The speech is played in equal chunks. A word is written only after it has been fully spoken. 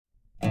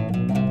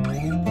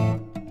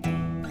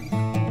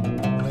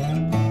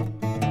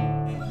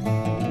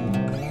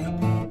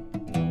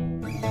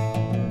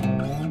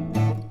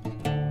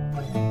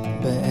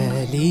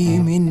بقالي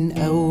من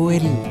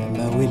أول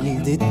ما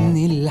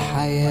ولدتني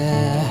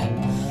الحياة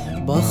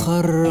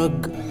بخرج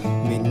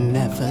من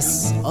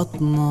نفس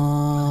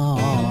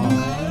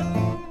أطنان.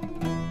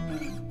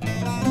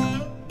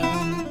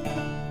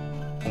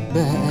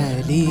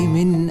 بقالي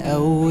من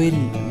أول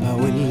ما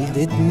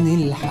ولدتني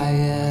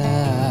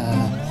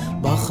الحياة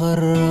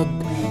بخرج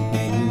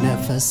من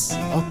نفس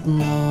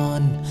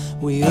أطنان،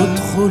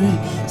 ويدخل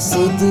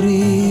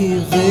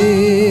صدري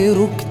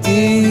غيره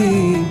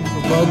كتير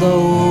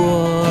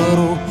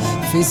بدوره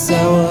في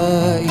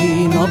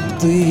سواقي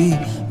نبضي.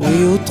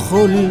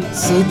 ويدخل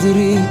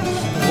صدري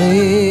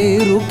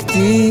غيره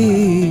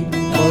كتير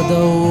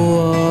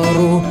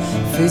بدوره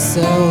في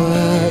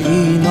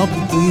سواقي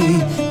نبضي.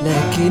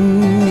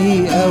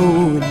 لكني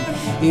أول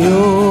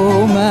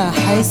يوم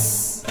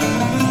أحس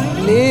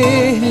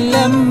ليه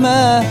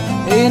لما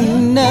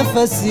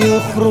النفس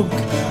يخرج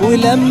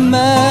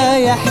ولما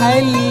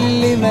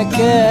يحل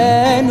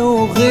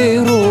مكانه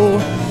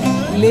غيره.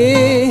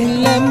 ليه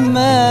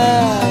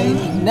لما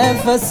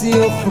النفس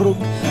يخرج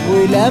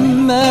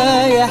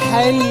ولما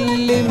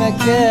يحل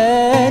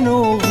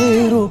مكانه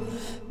غيره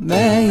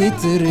ما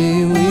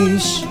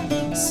يترويش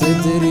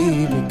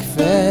صدري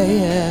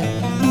بكفاية،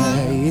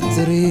 ما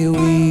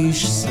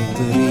يترويش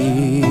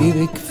صدري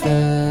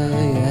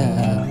بكفاية.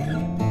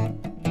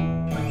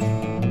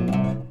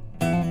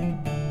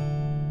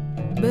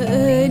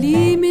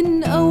 بقالي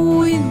من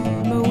أول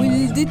ما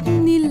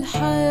ولدتني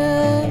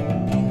الحياة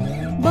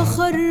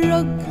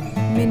بخرج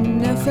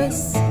من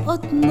نفس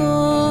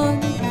أطنان.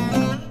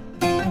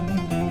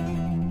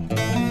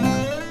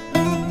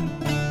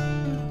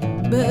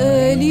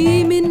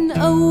 بقالي من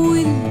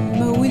أول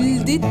ما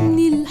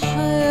ولدتني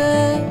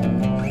الحياة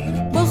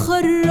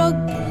بخرج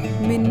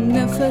من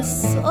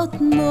نفس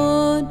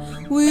أطنان،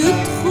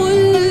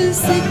 ويدخل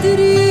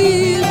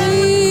صدري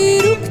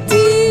غيره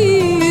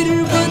كتير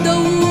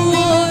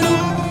بدوره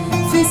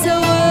في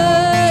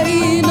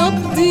سواقي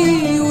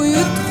نبضي.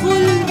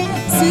 ويدخل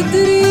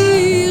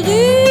صدري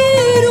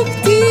غيره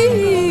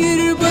كتير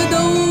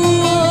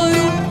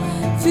بدوره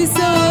في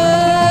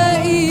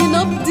سواقي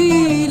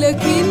نبضي.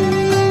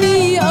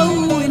 لكني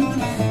أول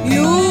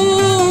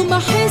يوم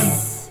أحس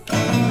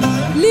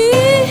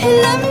ليه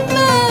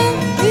لما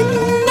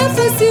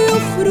النفس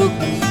يخرج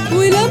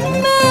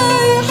ولما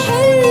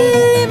يحل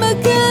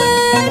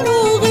مكانه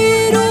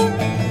غيره.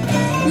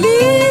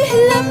 ليه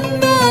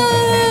لما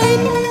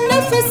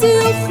النفس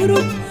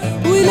يخرج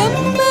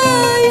ولما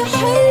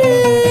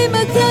يحل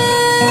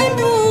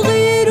مكانه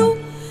غيره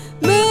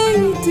ما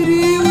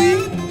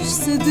يترويش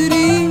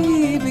صدري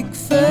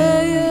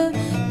بكفاية،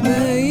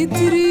 ما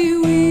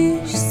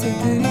يترويش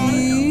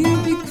صدري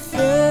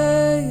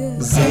بكفاية.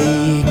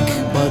 زيك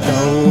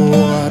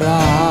بدور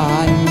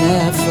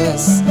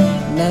عالنفس،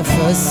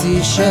 نفس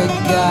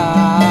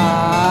يشجعني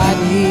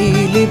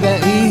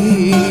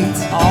لبقيت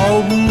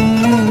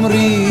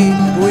عمري.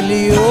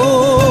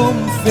 واليوم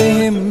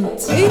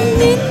فهمت إن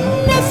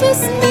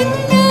النفس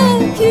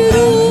منك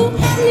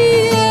يروح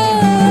ليا،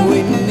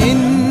 وإن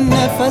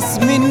النفس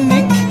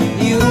منك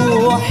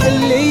يروح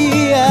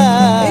ليا.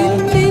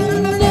 إن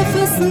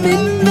النفس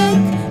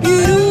منك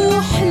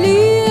يروح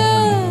ليا،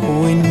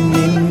 وإن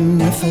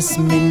النفس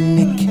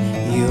منك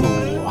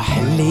يروح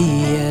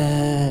ليا.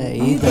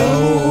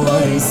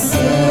 يدور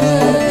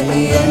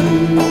الساقي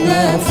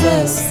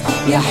النفس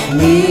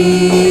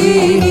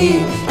يحميني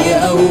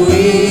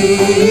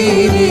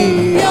يقويني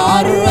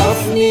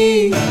يعرفني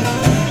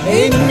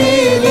إني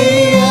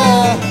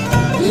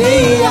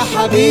ليا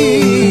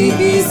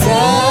حبيبي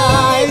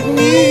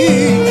يساعدني.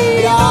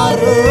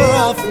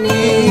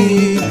 يعرفني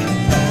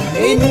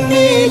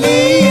إني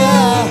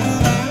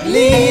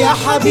ليا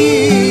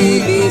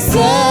حبيبي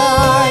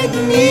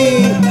يساعدني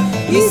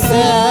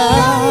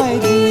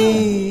يساعدني.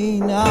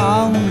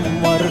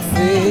 نعمر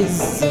في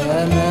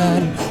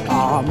الزمان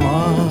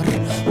أعمار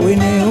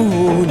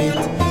ونولد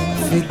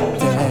في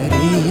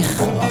التاريخ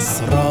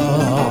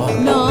أسرار.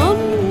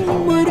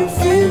 نعمر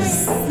في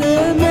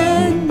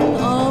الزمان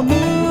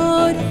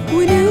أعمار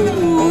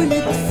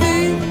ونولد في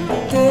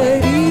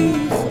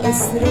التاريخ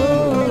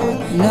أسرار.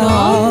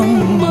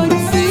 نعمر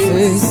في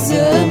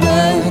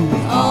الزمان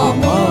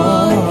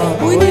أعمار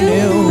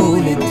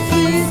ونولد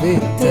في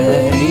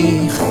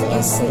التاريخ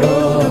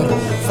أسرار.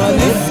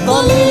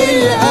 فنفضل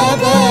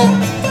للأبد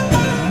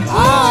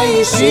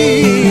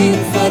عايشين،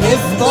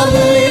 فنفضل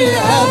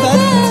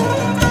للأبد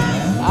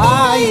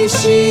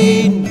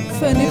عايشين،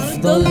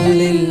 فنفضل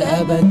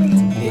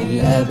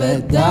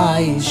للأبد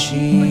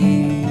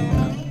عايشين.